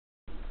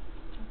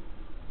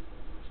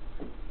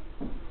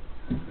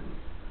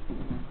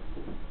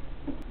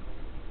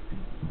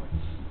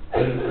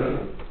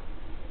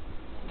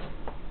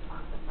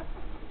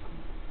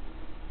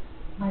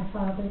My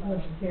father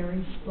was a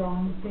very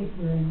strong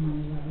figure in my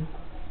life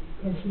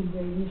as he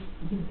raised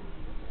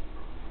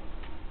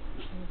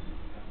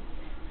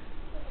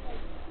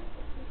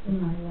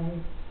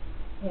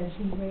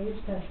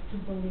us to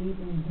believe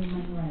in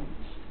human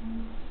rights.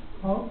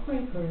 All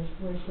Quakers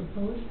were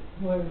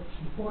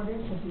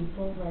supporters of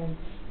equal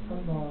rights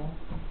of all,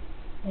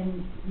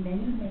 and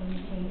many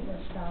maintained a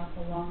stop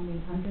along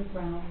the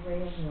Underground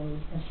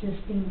Railroad,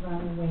 assisting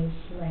runaway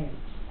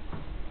slaves.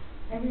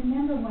 I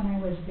remember when I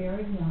was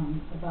very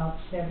young, about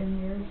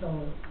 7 years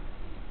old,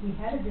 we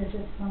had a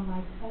visit from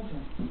my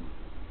cousin.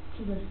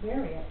 She was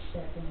very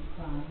upset and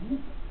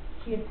crying.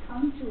 She had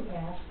come to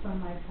ask for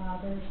my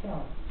father's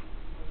help,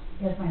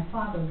 as my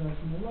father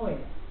wasn't a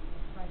lawyer.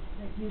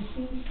 You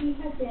see, she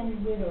had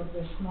been widowed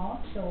with small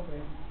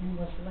children and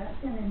was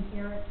left an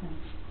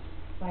inheritance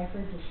by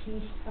her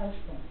deceased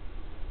husband.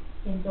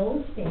 In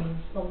those days,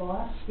 the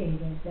law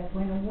stated that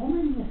when a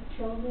woman with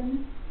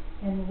children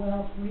and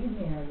wealth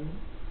remarried,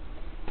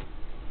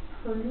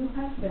 her new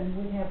husband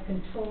would have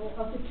control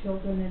of the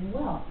children and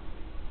wealth.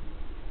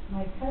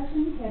 My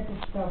cousin had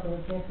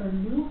discovered that her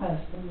new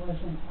husband was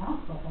an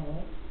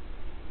alcoholic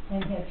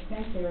and had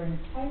spent their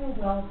entire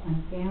wealth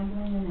on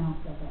gambling and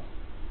alcohol.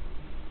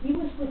 He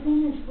was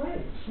within his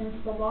rights, since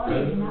the law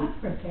did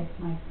not protect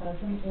my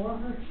cousin or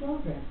her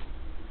children.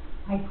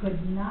 I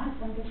could not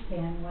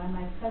understand why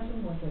my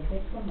cousin was a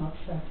victim of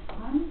such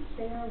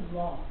unfair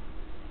law.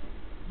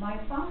 My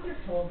father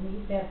told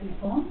me that the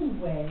only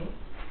way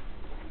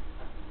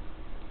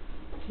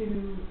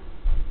to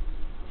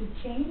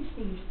change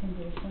these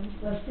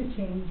conditions was to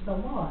change the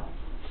laws.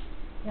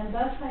 And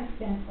thus I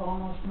spent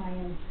almost my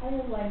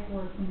entire life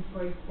working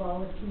for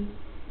equality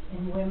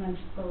in women's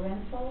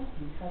parental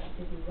and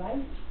custody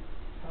rights,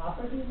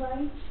 property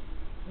rights,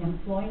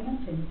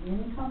 employment and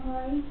income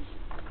rights,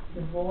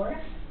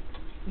 divorce,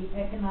 the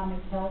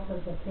economic health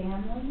of the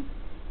family,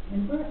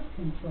 and birth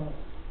control.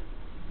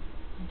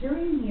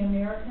 During the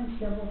American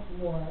Civil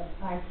War,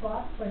 I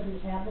fought for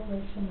the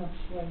abolition of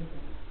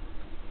slavery.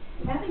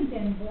 Having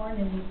been born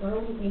in the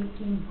early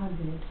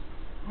 1800s,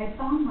 I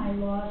found my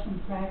laws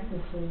and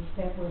practices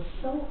that were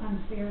so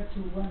unfair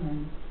to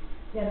women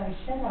that I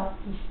set out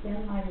to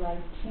spend my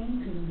life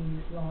changing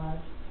these laws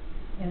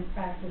and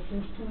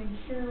practices to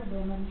ensure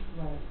women's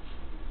rights.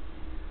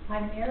 I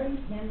married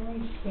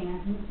Cady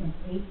Stanton in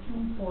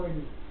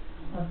 1840,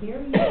 a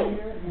very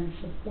dear and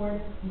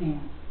supportive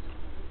man.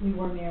 We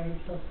were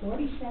married for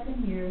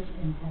 47 years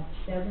and had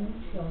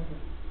 7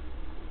 children.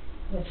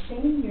 The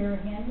same year,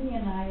 Henry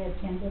and I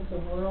attended the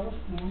World's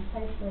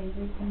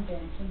Anti-Slavery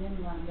Convention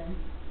in London,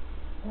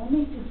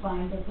 only to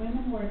find that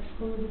women were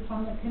excluded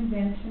from the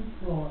convention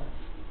floors.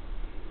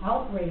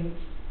 Outraged,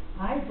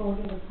 I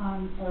vowed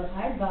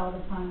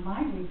upon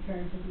my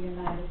return to the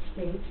United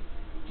States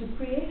to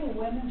create a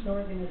women's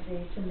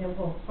organization that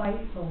will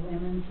fight for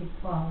women's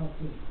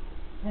equality.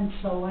 And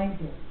so I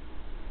did.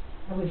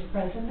 I was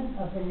president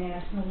of the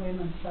National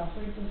Women's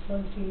Suffrage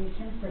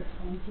Association for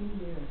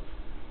 20 years.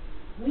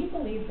 We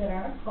believed that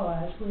our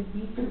cause would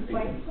be to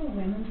fight for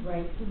women's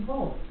right to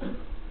vote.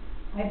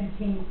 I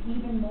became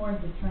even more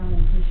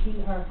determined to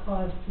see our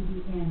cause to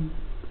the end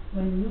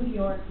when New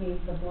York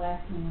gave the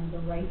black man the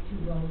right to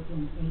vote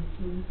in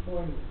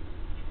 1840.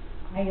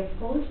 I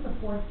opposed the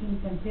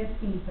 14th and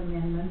 15th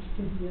Amendments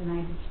to the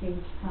United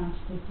States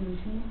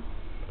Constitution,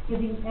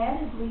 giving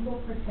added legal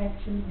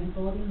protection and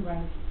voting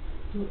rights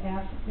to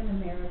African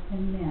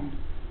American men,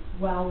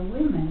 while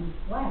women,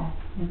 black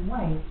and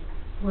white,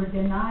 were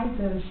denied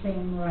those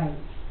same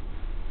rights.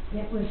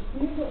 It was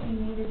clear that we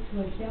needed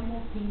to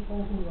assemble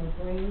people who were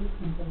brave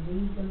and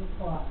believed in the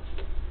cause.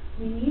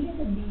 We needed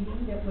a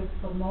meeting that would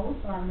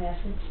promote our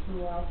message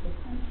throughout the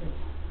country.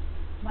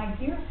 My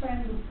dear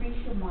friend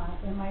Lucretia Mott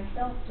and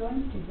myself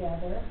joined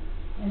together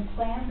and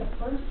planned the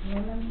first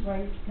Women's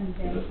Rights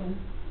Convention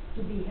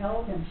to be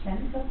held in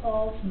Seneca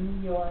Falls,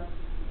 New York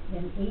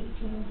in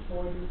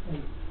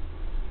 1848.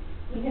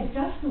 We had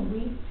just a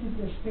week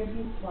to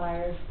distribute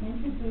flyers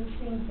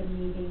introducing the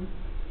meeting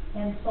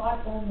and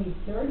thought only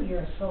 30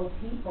 or so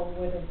people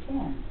would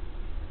attend.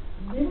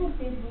 Little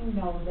did we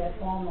know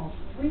that almost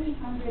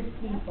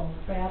 300 people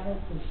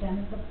traveled to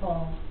Seneca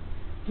Falls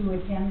to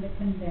attend the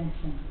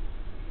convention.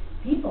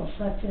 People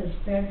such as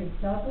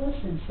Frederick Douglass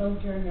and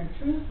Sojourner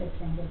Truth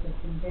attended the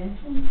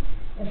convention,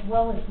 as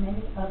well as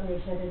many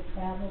others that had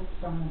traveled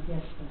from a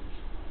distance.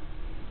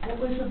 It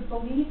was a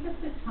belief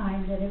at the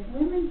time that if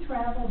women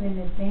traveled in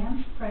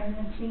advanced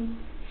pregnancy,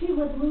 she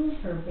would lose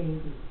her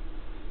baby.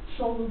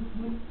 So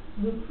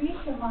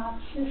Lucretia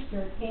Mott's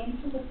sister came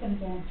to the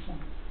convention,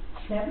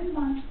 7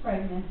 months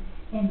pregnant,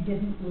 and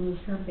didn't lose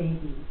her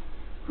baby,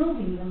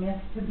 proving the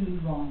myth to be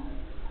wrong.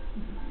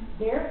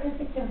 There at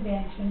the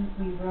convention,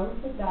 we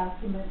wrote the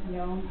document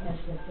known as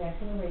the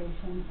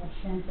Declaration of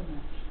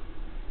Sentiments.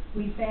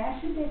 We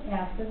fashioned it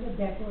after the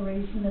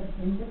Declaration of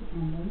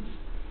Independence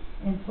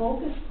and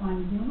focused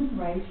on human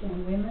rights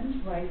and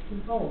women's right to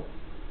vote.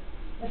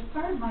 As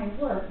part of my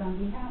work on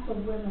behalf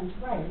of women's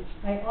rights,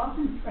 I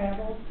often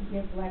traveled to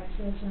give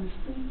lectures and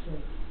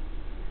speeches.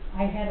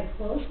 I had a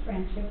close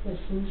friendship with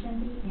Susan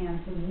B.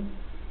 Anthony,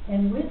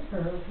 and with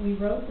her we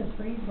wrote the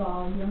 3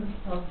 volumes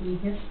of the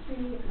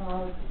history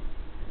of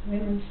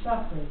women's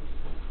suffrage.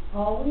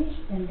 Always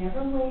and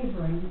never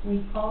wavering,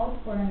 we called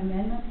for an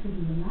amendment to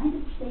the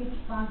United States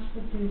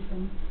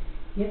Constitution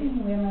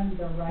giving women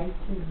the right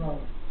to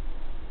vote.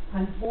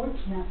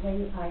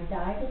 Unfortunately, I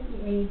died at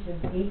the age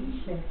of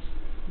 86,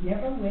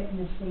 never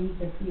witnessing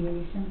the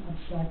creation of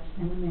such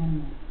an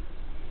amendment.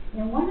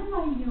 In one of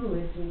my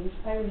eulogies,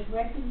 I was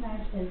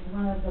recognized as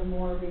one of the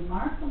more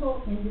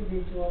remarkable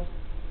individuals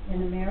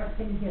in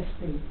American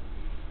history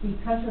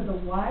because of the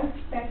wide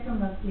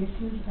spectrum of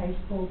issues I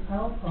spoke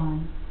out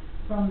on,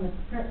 from the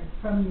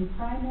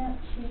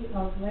primacy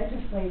of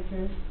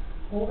legislatures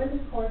over the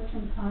courts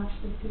and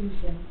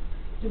Constitution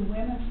to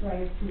women's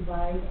right to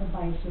ride a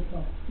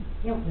bicycle.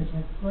 It was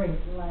a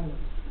great life.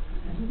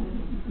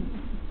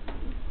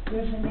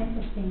 There is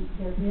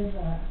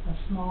a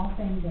small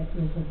thing that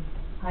is of,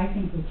 I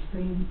think,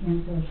 extreme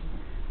interest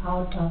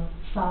out of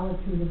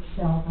Solitude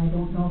itself. I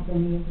don't know if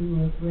any of you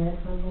have read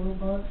her little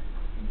book.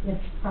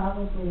 It's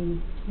probably,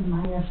 in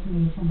my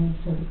estimation,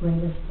 makes her the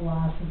greatest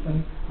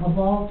philosopher of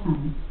all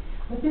time.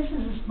 But this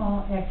is a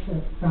small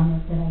excerpt from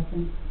it that I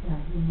think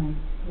you might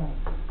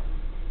like.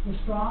 The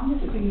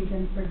strongest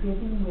reason for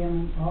giving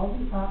women all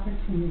the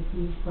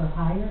opportunities for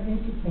higher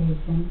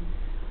education,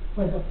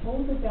 for the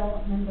full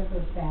development of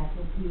her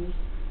faculties,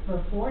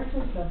 for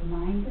forces of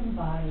mind and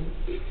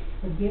body,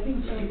 for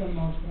giving her the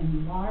most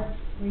enlarged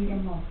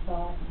freedom of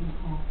thought and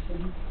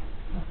action,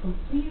 a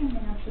complete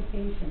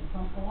emancipation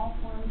from all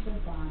forms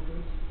of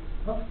bondage,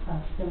 of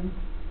custom,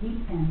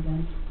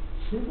 dependence,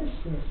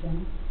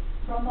 superstition,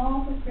 from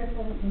all the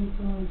crippling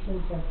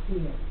influences of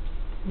fear,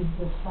 is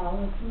the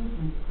solitude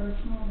and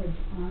personal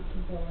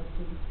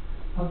responsibility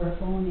of her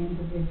own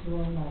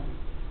individual life.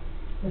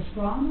 The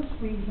strongest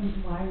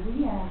reasons why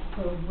we ask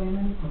for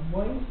women a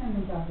voice in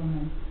the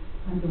government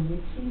under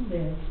which she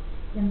lives,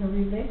 in the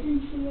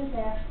religion she is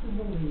asked to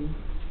believe,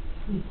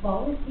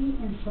 equality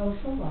in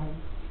social life,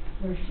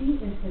 where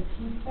she is the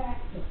chief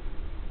factor,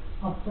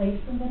 a place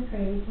in the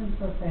trades and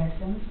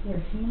professions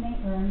where she may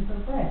earn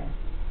her bread,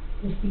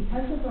 is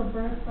because of her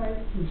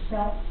birthright to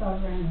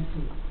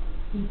self-sovereignty,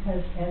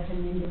 because as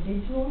an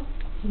individual,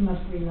 she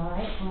must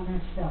rely on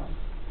herself.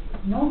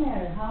 No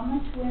matter how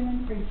much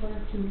women prefer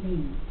to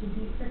lead, to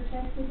be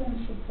protected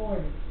and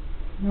supported,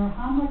 nor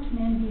how much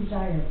men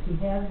desire to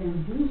have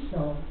them do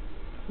so,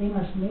 they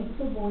must make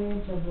the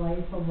voyage of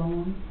life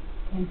alone,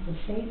 and for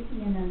safety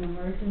in an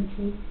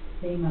emergency,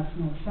 they must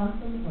know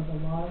something of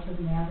the laws of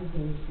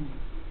navigation.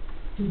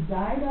 To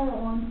guide our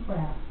own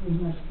craft, we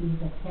must be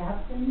the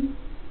captain,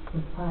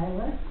 the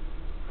pilot,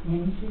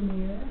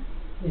 engineer,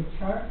 the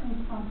chart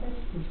and compass,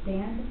 to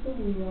stand at the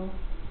wheel,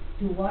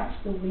 to watch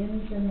the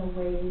winds and the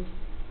waves,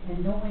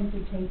 and know when to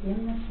take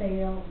in the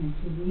sail, and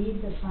to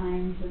read the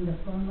signs in the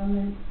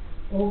firmament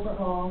over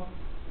all,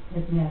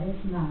 that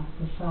matters not.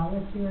 The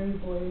solitary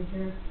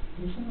voyager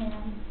is a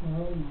man or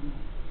a woman.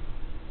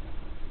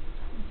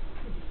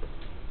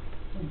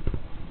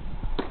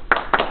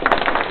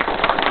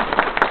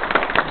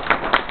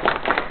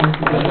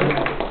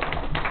 Thank you.